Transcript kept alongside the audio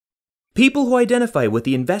People who identify with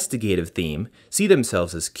the investigative theme see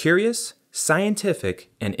themselves as curious,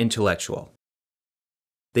 scientific, and intellectual.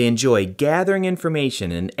 They enjoy gathering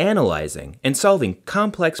information and analyzing and solving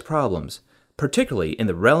complex problems, particularly in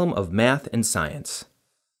the realm of math and science.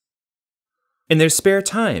 In their spare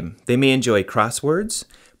time, they may enjoy crosswords,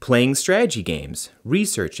 playing strategy games,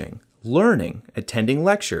 researching, learning, attending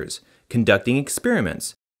lectures, conducting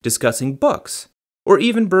experiments, discussing books, or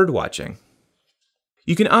even birdwatching.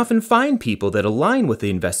 You can often find people that align with the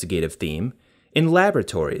investigative theme in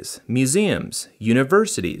laboratories, museums,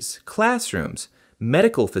 universities, classrooms,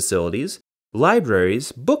 medical facilities,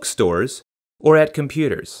 libraries, bookstores, or at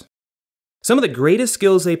computers. Some of the greatest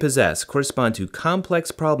skills they possess correspond to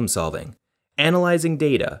complex problem solving, analyzing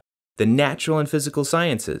data, the natural and physical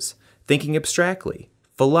sciences, thinking abstractly,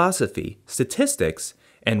 philosophy, statistics,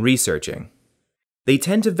 and researching. They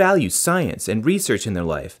tend to value science and research in their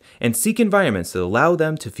life and seek environments that allow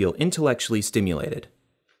them to feel intellectually stimulated.